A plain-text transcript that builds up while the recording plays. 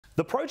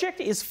The project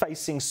is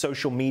facing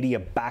social media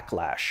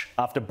backlash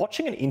after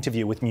botching an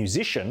interview with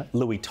musician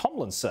Louis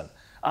Tomlinson,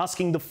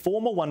 asking the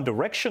former One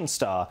Direction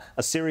star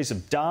a series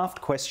of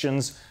daft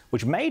questions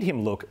which made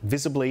him look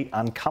visibly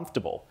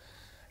uncomfortable.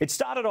 It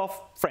started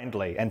off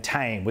friendly and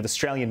tame, with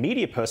Australian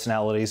media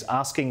personalities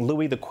asking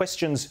Louis the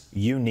questions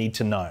you need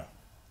to know.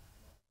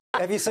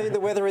 Have you seen the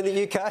weather in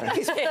the UK?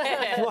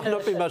 It might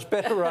not be much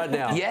better right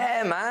now.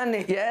 Yeah,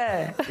 man.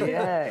 Yeah.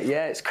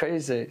 It's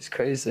crazy. It's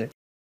crazy.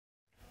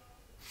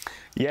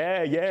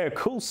 Yeah,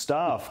 cool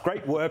stuff.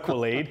 Great work,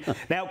 Waleed.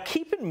 Now,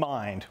 keep in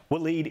mind,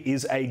 Waleed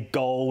is a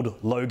gold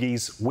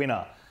Logies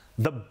winner,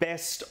 the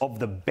best of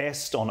the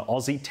best on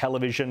Aussie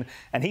television,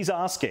 and he's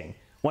asking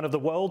one of the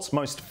world's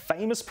most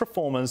famous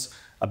performers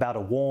about a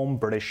warm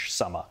British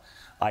summer.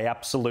 I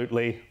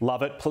absolutely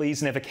love it.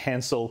 Please never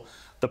cancel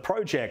the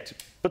project.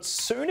 But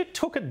soon it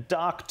took a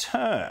dark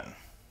turn.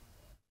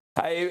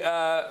 Hey,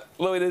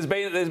 Louis, there's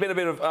been a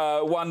bit of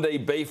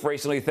 1D beef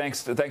recently,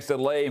 thanks to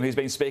Liam, who's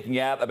been speaking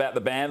out about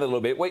the band a little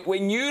bit.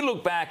 When you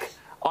look back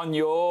on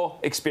your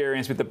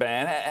experience with the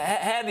band,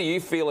 how do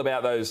you feel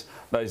about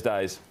those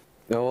days?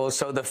 Oh,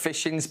 so the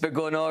fishing's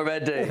begun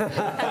already.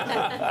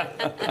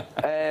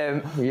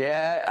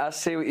 Yeah, I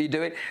see what you're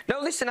doing. No,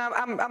 listen,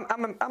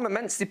 I'm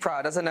immensely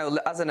proud, as I know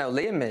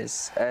Liam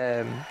is.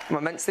 I'm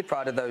immensely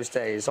proud of those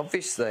days.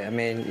 Obviously, I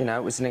mean, you know,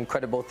 it was an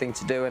incredible thing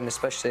to do, and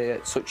especially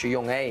at such a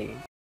young age.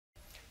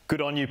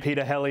 Good on you,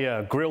 Peter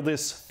Helliar. Grill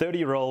this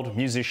 30-year-old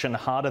musician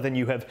harder than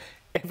you have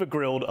ever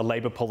grilled a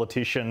Labor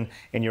politician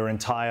in your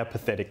entire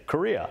pathetic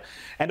career.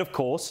 And of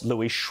course,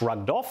 Louis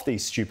shrugged off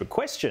these stupid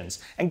questions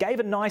and gave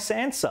a nice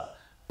answer.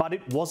 But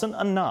it wasn't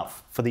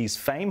enough for these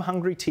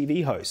fame-hungry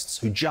TV hosts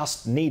who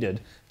just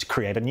needed to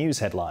create a news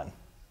headline.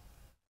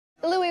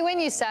 Louis, when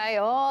you say,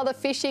 oh, the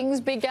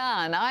fishing's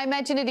begun, I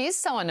imagine it is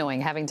so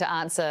annoying having to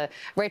answer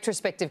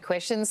retrospective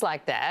questions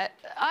like that.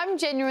 I'm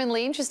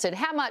genuinely interested.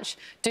 How much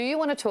do you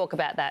want to talk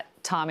about that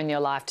time in your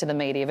life to the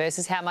media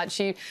versus how much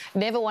you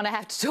never want to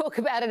have to talk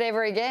about it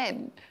ever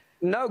again?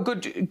 No,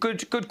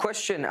 good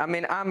question. I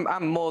mean,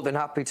 I'm more than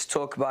happy to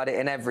talk about it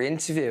in every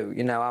interview.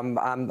 You know,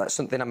 that's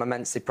something I'm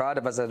immensely proud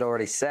of, as I'd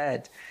already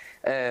said.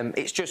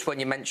 It's just when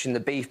you mentioned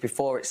the beef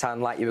before, it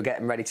sounded like you were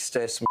getting ready to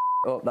stir some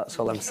up. That's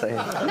all I'm saying.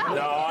 No,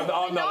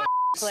 I'm not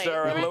a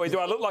stirrer, Louis. Do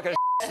I look like a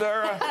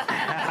stirrer?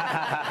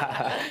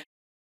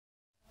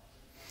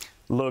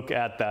 Look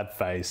at that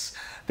face.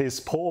 This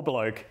poor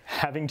bloke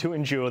having to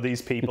endure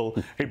these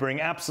people who bring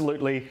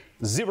absolutely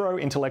zero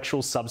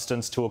intellectual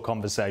substance to a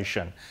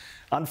conversation.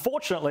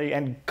 Unfortunately,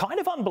 and kind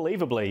of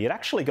unbelievably, it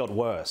actually got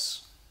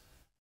worse.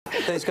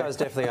 These guys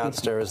definitely aren't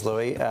stirrers,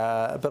 Louis,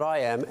 but I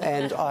am,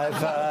 and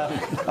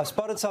I've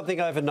spotted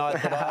something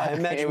overnight that I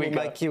imagine will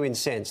make you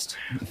incensed.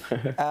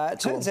 It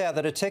turns out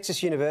that a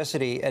Texas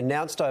university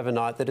announced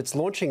overnight that it's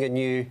launching a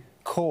new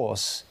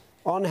course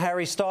on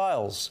Harry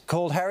Styles,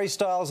 called Harry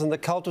Styles and the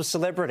Cult of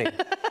Celebrity.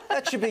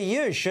 That should be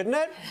you, shouldn't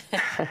it?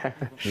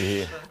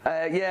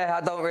 Yeah,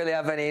 I don't really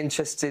have any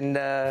interest in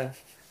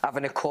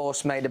having a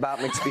course made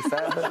about me, to be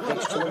fair.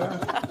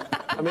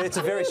 I mean, it's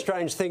a very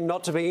strange thing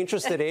not to be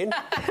interested in.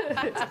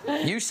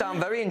 You sound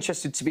very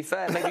interested, to be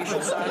fair. Maybe you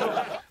should sign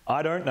up.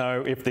 I don't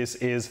know if this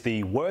is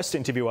the worst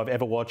interview I've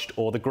ever watched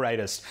or the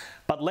greatest,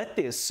 but let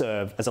this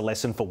serve as a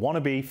lesson for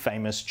wannabe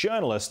famous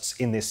journalists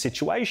in this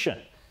situation.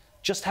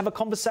 Just have a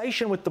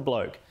conversation with the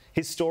bloke.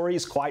 His story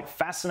is quite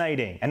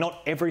fascinating, and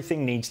not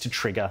everything needs to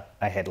trigger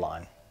a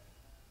headline.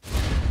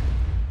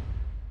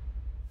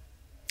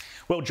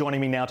 Well,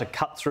 joining me now to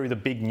cut through the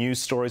big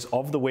news stories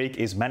of the week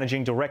is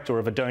Managing Director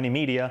of Adoni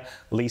Media,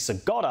 Lisa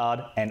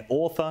Goddard, and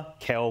author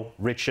Kel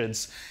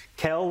Richards.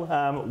 Kel,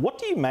 what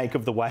do you make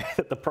of the way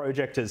that the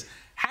project has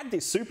had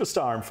this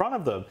superstar in front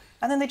of them,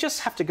 and then they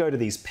just have to go to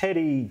these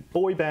petty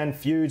boy band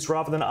feuds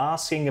rather than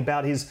asking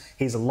about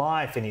his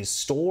life and his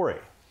story?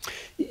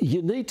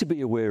 You need to be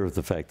aware of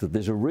the fact that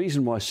there's a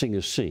reason why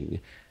singers sing.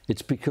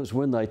 It's because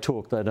when they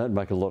talk, they don't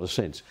make a lot of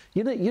sense.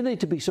 You need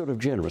to be sort of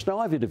generous. Now,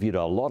 I've interviewed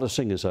a lot of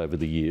singers over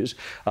the years,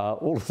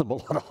 all of them a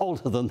lot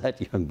older than that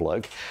young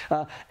bloke,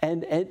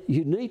 and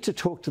you need to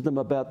talk to them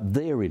about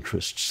their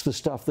interests, the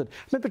stuff that... I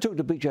remember talking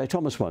to BJ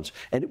Thomas once,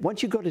 and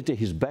once you got into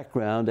his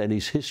background and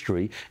his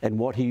history and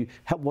what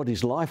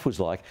his life was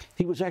like,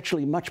 he was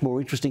actually much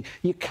more interesting.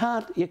 You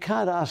can't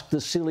ask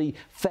the silly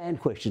fan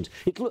questions.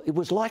 It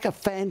was like a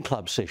fan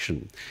club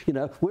session. You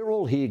know, we're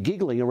all here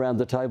giggling around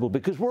the table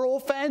because we're all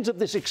fans of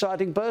this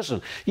exciting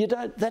person.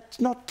 That's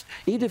not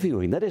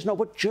interviewing. That is not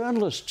what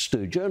journalists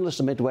do.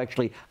 Journalists are meant to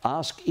actually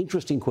ask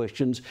interesting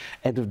questions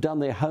and have done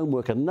their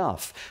homework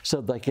enough so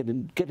they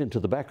can get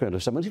into the background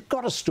of someone who's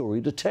got a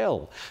story to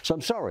tell. So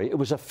I'm sorry, it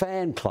was a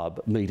fan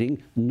club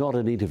meeting, not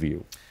an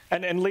interview.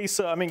 And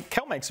Lisa, I mean,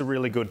 Kel makes a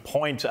really good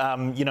point.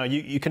 You know,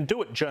 you can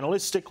do it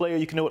journalistically or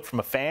you can do it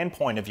from a fan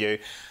point of view.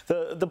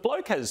 The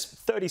bloke has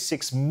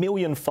 36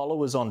 million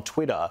followers on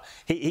Twitter.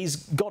 He's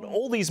got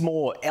all these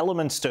more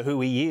elements to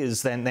who he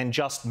is than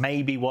just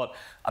maybe what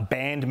a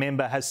band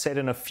member has said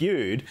in a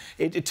feud.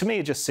 To me,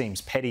 it just seems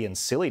petty and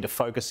silly to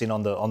focus in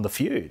on the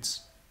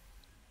feuds.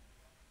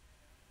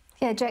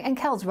 Yeah, Jack, and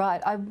Cal's right.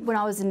 When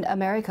I was in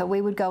America, we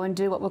would go and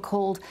do what were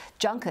called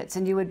junkets,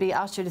 and you would be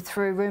ushered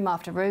through room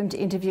after room to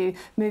interview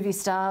movie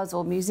stars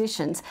or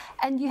musicians,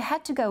 and you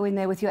had to go in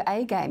there with your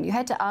A game. You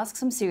had to ask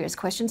some serious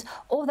questions,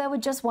 or they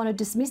would just want to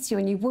dismiss you,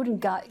 and you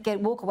wouldn't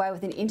walk away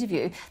with an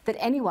interview that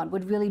anyone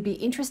would really be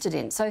interested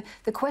in. So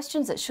the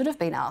questions that should have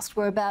been asked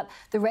were about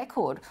the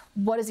record.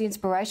 What is the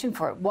inspiration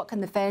for it? What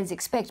can the fans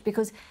expect?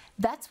 Because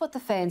that's what the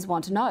fans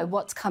want to know,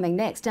 what's coming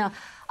next. Now,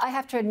 I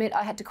have to admit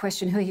I had to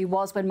question who he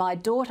was when my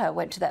daughter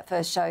went to that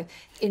first show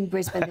in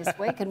Brisbane this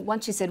week, and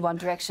once she said One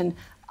Direction,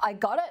 I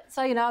got it.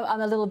 So, you know, I'm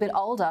a little bit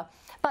older.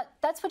 But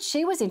that's what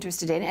she was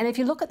interested in, and if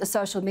you look at the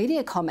social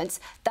media comments,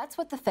 that's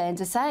what the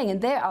fans are saying, and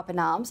they're up in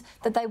arms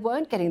that they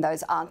weren't getting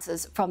those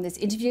answers from this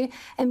interview.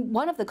 And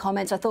one of the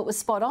comments I thought was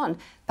spot on.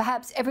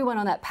 Perhaps everyone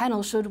on that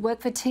panel should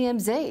work for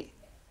TMZ.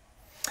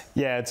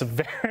 Yeah, it's a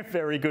very,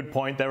 very good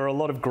point. There were a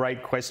lot of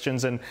great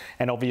questions, and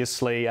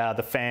obviously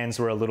the fans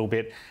were a little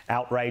bit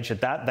outraged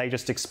at that. They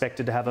just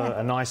expected to have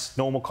a nice,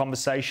 normal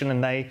conversation,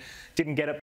 and they didn't get it.